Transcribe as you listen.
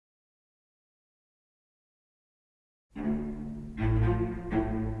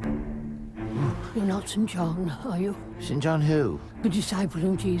You're not St. John, are you? St. John who? The disciple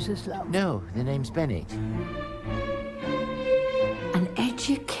whom Jesus loved. No, the name's Bennett. An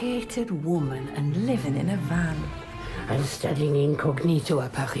educated woman and living in a van. I'm studying incognito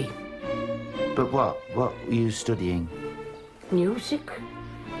at Paris. But what? What were you studying? Music.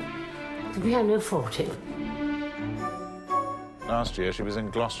 The pianoforte. Last year she was in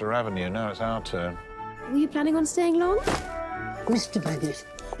Gloucester Avenue, now it's our turn. Were you planning on staying long? Mr. Bennett,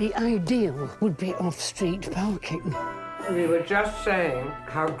 the ideal would be off-street parking. We were just saying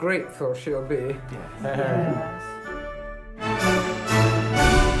how grateful she'll be.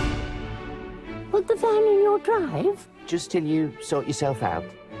 Put the van in your drive? Just till you sort yourself out.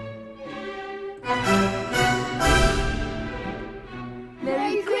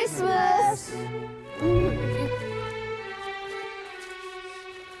 Merry Christmas!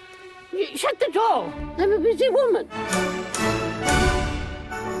 Shut the door! I'm a busy woman.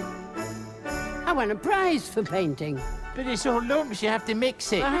 I won a prize for painting. But it's all lumps, you have to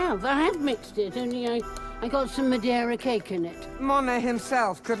mix it. I have mixed it, only I got some Madeira cake in it. Monet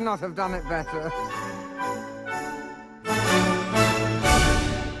himself could not have done it better.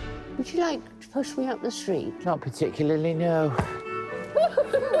 Would you like to push me up the street? Not particularly, no.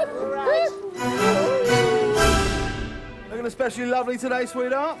 Looking especially lovely today,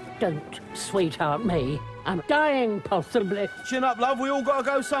 sweetheart. Don't sweetheart me. I'm dying, possibly. Chin up, love. We all got to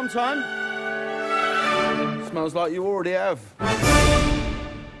go sometime. Smells like you already have.